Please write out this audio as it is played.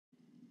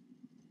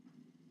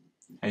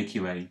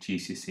AQA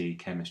GCSE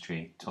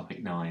Chemistry,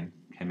 Topic 9,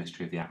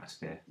 Chemistry of the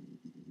Atmosphere.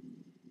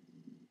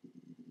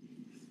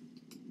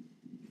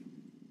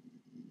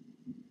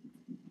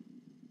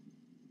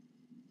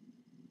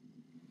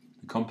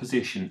 The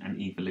composition and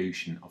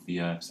evolution of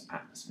the Earth's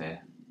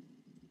atmosphere.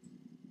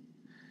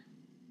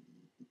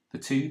 For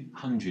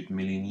 200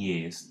 million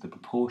years, the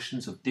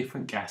proportions of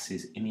different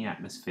gases in the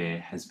atmosphere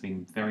has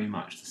been very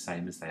much the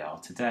same as they are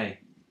today.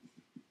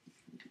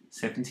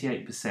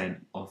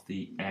 78% of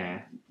the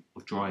air,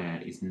 or dry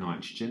air, is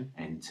nitrogen,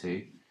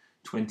 N2,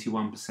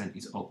 21%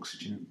 is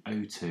oxygen,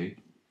 O2.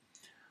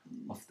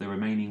 Of the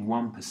remaining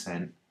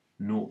 1%,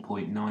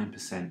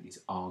 0.9% is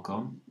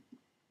argon,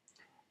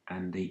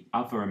 and the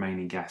other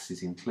remaining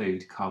gases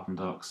include carbon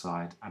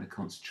dioxide at a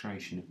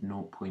concentration of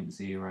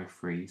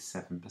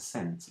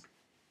 0.037%.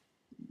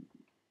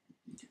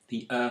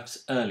 The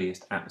Earth's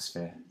earliest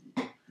atmosphere.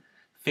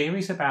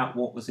 Theories about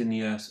what was in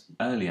the Earth's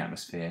early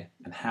atmosphere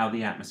and how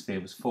the atmosphere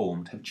was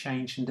formed have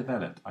changed and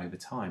developed over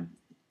time.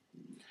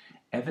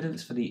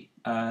 Evidence for the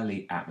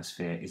early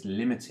atmosphere is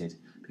limited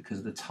because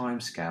of the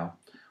timescale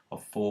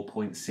of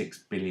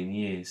 4.6 billion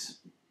years.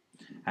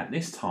 At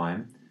this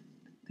time,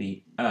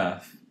 the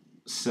Earth's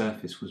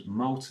surface was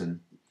molten,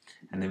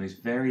 and there is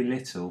very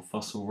little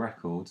fossil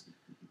record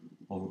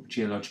or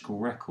geological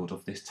record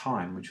of this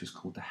time, which was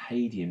called the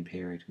Hadean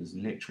period. It was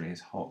literally as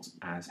hot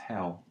as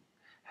hell.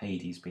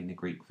 Hades being the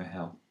Greek for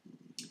hell.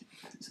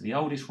 So the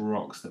oldest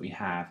rocks that we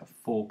have are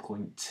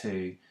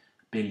 4.2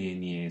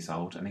 billion years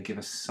old, and they give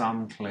us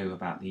some clue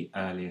about the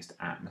earliest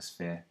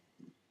atmosphere.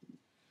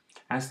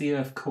 As the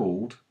Earth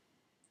cooled,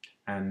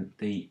 and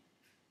the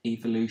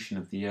evolution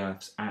of the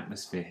Earth's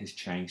atmosphere has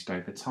changed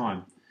over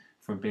time,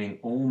 from being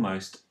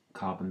almost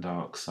carbon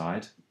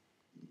dioxide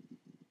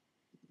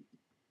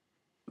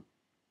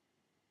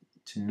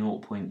to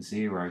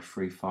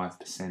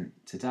 0.035%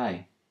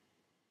 today.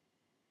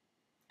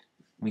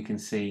 We can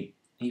see,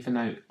 even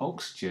though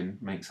oxygen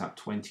makes up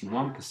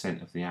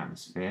 21% of the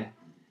atmosphere,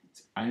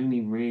 it's only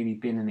really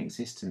been in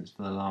existence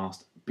for the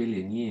last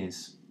billion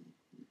years.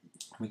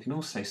 We can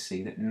also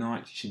see that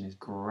nitrogen has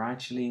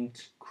gradually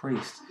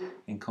increased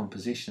in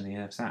composition of the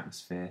Earth's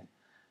atmosphere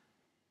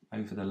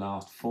over the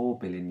last 4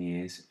 billion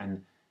years,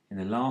 and in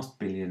the last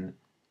billion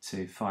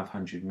to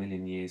 500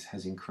 million years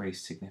has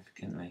increased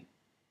significantly.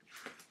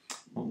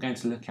 What we're going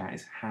to look at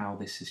is how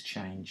this has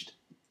changed.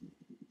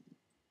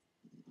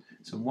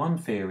 So one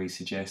theory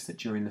suggests that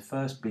during the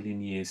first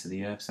billion years of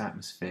the Earth's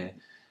atmosphere,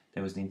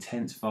 there was an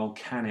intense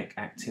volcanic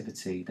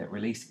activity that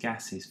released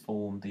gases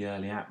formed the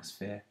early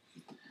atmosphere,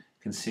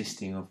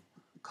 consisting of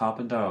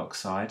carbon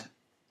dioxide,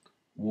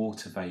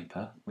 water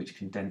vapour, which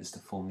condensed to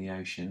form the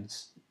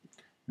oceans,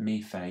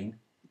 methane,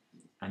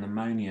 and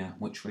ammonia,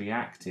 which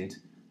reacted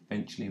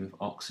eventually with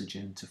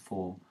oxygen to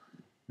form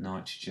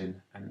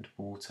nitrogen and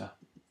water.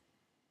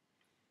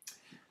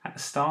 At the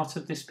start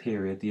of this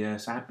period, the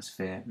Earth's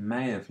atmosphere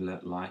may have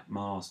looked like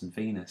Mars and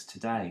Venus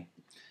today,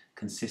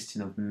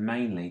 consisting of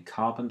mainly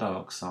carbon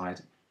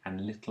dioxide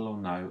and little or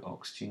no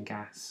oxygen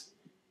gas.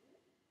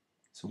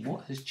 So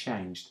what has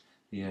changed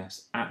the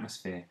Earth's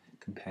atmosphere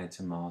compared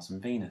to Mars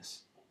and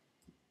Venus?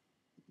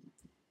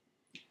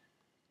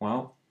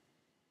 Well,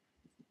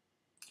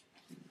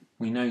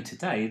 we know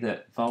today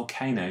that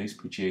volcanoes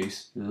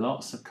produce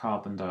lots of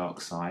carbon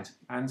dioxide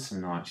and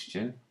some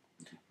nitrogen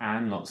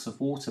and lots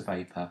of water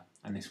vapour,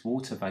 and this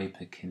water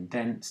vapour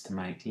condensed to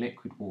make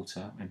liquid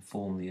water and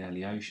form the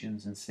early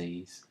oceans and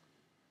seas.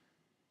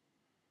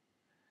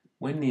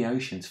 When the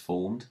oceans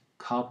formed,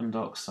 carbon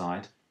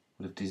dioxide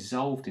would have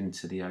dissolved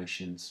into the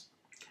oceans,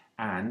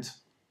 and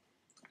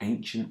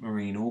ancient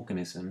marine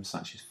organisms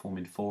such as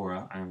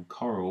foraminifera and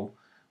coral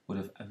would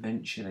have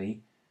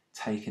eventually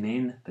taken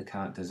in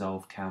the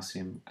dissolved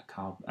calcium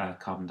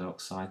carbon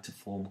dioxide to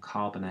form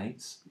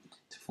carbonates,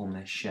 to form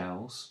their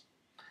shells,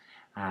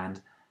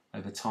 and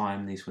over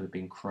time these would have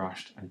been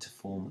crushed and to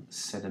form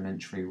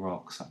sedimentary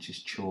rocks such as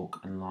chalk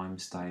and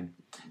limestone,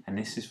 and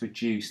this has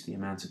reduced the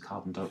amount of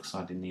carbon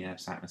dioxide in the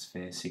Earth's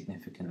atmosphere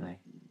significantly.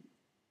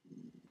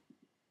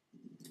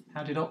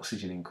 How did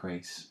oxygen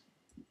increase?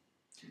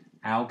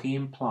 Algae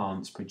and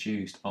plants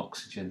produced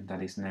oxygen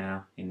that is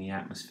now in the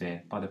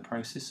atmosphere by the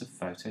process of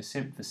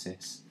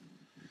photosynthesis.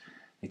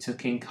 They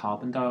took in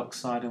carbon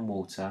dioxide and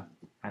water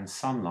and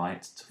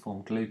sunlight to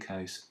form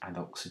glucose and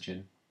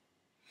oxygen.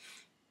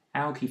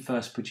 Algae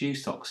first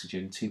produced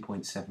oxygen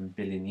 2.7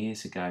 billion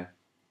years ago,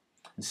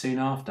 and soon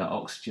after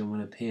oxygen would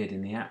have appeared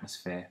in the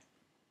atmosphere.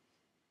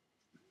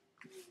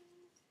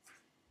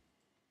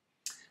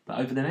 But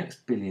over the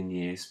next billion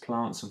years,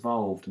 plants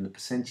evolved and the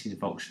percentage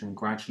of oxygen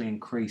gradually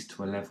increased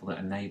to a level that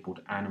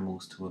enabled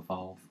animals to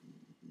evolve.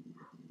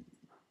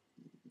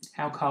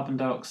 How carbon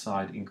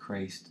dioxide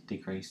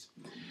decreased.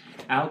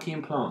 Algae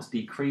and plants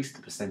decreased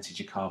the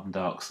percentage of carbon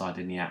dioxide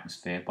in the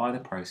atmosphere by the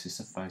process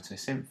of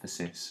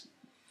photosynthesis.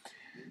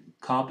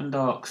 Carbon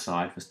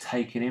dioxide was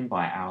taken in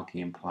by algae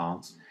and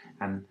plants,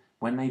 and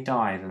when they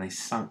died and they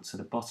sunk to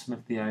the bottom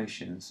of the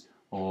oceans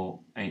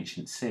or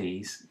ancient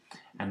seas,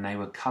 and they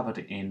were covered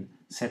in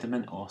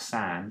sediment or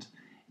sand,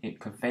 it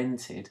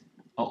prevented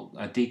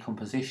a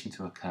decomposition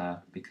to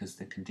occur because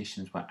the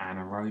conditions were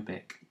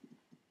anaerobic.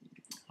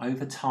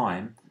 Over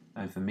time,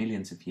 over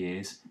millions of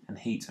years, and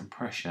heat and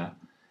pressure,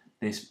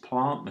 this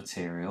plant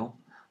material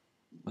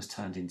was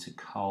turned into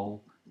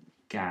coal,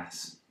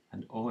 gas,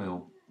 and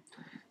oil.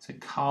 So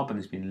carbon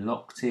has been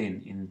locked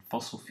in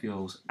fossil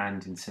fuels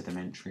and in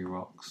sedimentary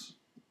rocks.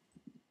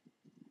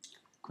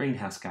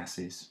 Greenhouse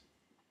gases.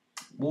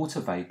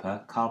 Water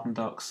vapour, carbon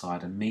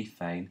dioxide and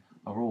methane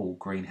are all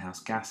greenhouse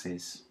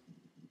gases.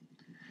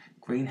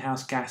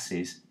 Greenhouse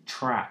gases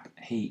trap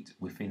heat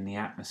within the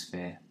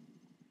atmosphere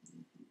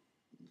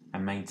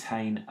and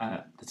maintain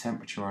the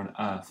temperature on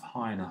Earth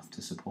high enough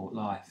to support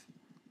life.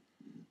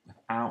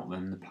 Without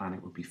them, the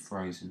planet would be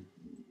frozen.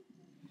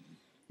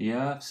 The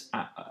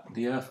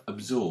Earth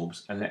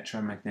absorbs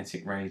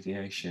electromagnetic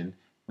radiation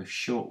with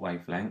short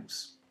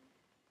wavelengths,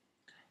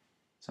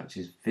 such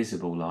as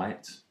visible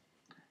light,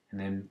 and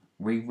then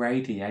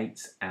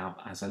re-radiates out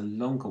as a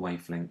longer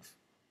wavelength,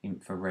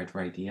 infrared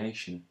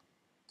radiation.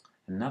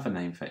 Another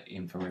name for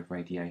infrared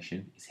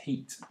radiation is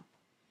heat.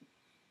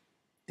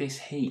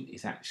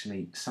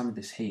 Some of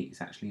this heat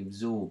is actually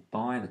absorbed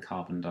by the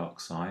carbon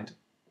dioxide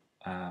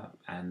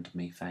and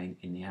methane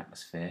in the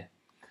atmosphere,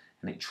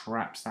 and it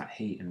traps that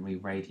heat and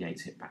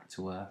re-radiates it back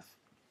to Earth,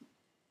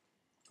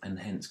 and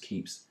hence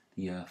keeps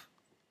the Earth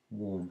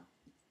warm.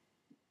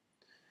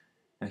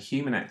 Now,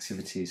 human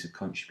activities have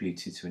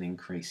contributed to an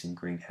increase in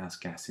greenhouse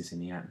gases in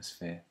the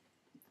atmosphere.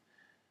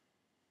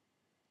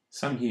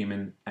 Some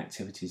human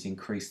activities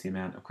increase the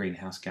amount of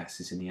greenhouse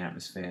gases in the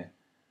atmosphere.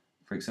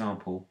 For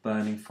example,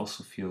 burning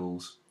fossil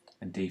fuels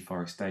and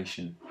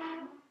deforestation.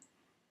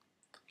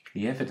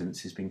 The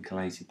evidence has been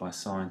collated by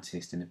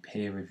scientists in a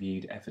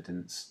peer-reviewed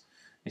evidence.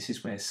 This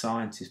is where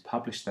scientists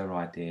publish their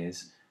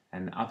ideas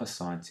and other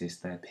scientists,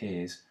 their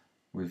peers,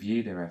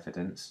 review their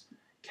evidence,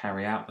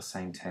 carry out the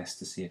same tests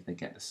to see if they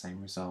get the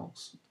same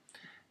results.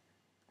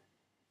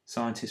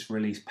 Scientists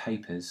release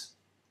papers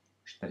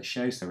that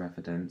shows their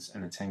evidence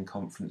and attend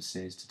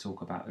conferences to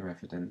talk about their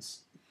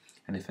evidence.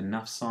 And if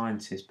enough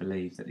scientists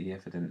believe that the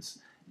evidence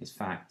is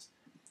fact,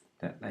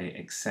 that they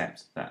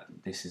accept that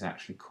this is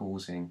actually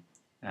causing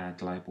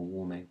global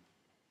warming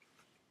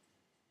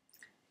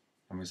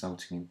and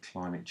resulting in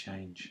climate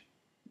change.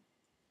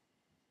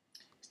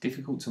 It's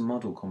difficult to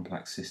model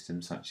complex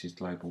systems such as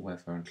global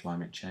weather and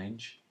climate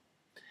change,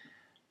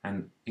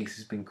 and it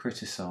has been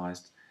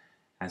criticised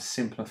as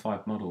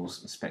simplified models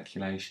and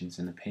speculations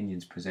and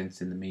opinions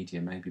presented in the media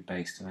may be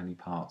based on only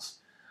parts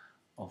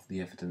of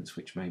the evidence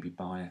which may be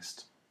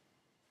biased.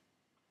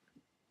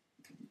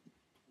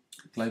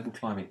 Global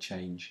climate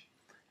change.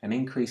 An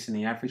increase in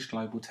the average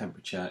global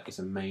temperature is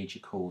a major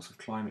cause of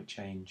climate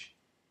change.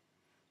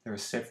 There are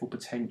several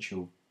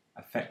potential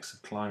effects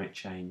of climate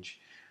change,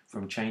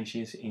 from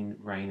changes in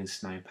rain and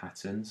snow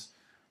patterns,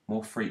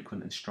 more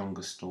frequent and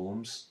stronger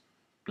storms,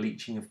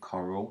 bleaching of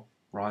coral,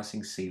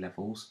 rising sea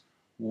levels,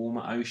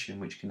 warmer ocean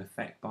which can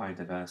affect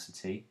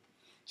biodiversity,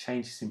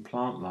 changes in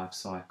plant life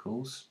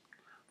cycles,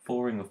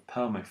 thawing of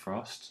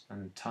permafrost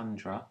and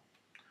tundra,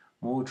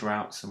 more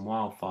droughts and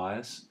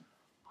wildfires,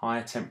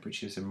 higher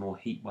temperatures and more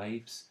heat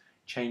waves,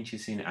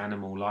 changes in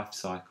animal life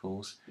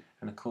cycles,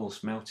 and of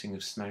course melting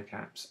of snow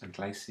caps and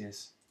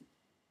glaciers.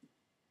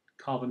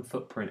 Carbon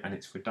footprint and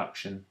its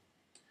reduction.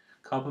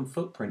 Carbon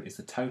footprint is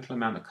the total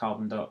amount of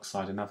carbon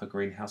dioxide and other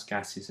greenhouse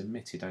gases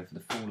emitted over the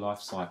full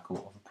life cycle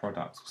of a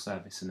product or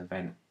service and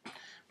event.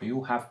 We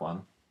all have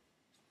one.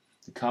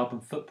 The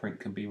carbon footprint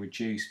can be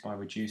reduced by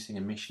reducing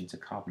emissions of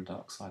carbon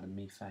dioxide and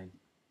methane.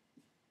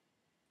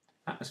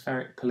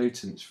 Atmospheric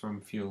pollutants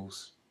from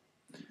fuels.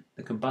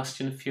 The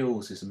combustion of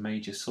fuels is a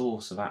major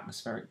source of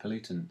atmospheric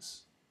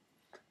pollutants.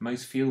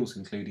 Most fuels,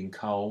 including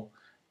coal,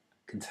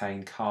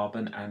 contain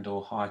carbon and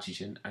or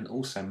hydrogen and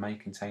also may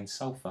contain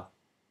sulfur.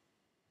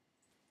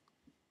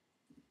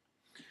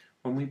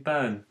 When we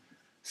burn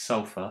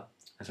sulfur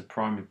as a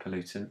primary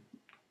pollutant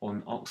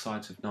or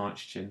oxides of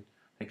nitrogen,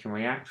 they can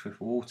react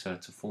with water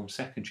to form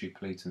secondary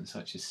pollutants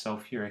such as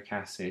sulfuric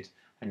acid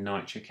and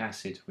nitric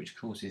acid, which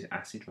causes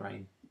acid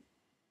rain.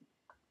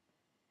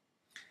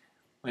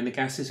 When the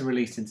gases are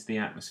released into the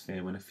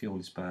atmosphere when a fuel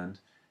is burned,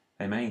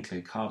 they may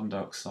include carbon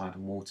dioxide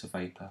and water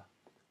vapour,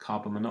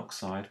 carbon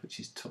monoxide, which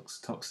is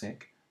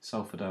toxic,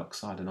 sulfur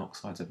dioxide and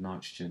oxides of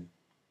nitrogen.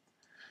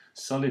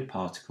 Solid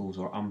particles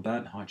or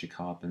unburnt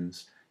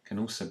hydrocarbons can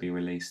also be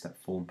released that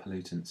form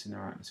pollutants in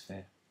our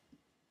atmosphere.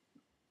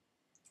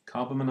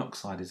 Carbon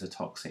monoxide is a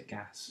toxic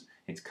gas.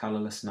 It's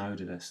colourless and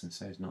odourless and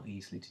so is not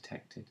easily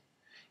detected.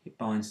 It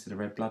binds to the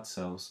red blood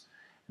cells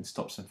and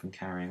stops them from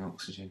carrying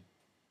oxygen.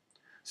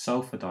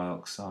 Sulfur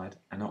dioxide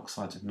and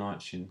oxides of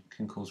nitrogen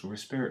can cause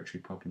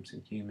respiratory problems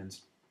in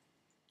humans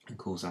and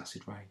cause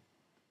acid rain.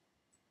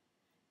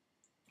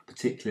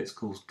 Particulates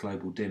cause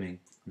global dimming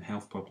and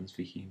health problems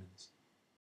for humans.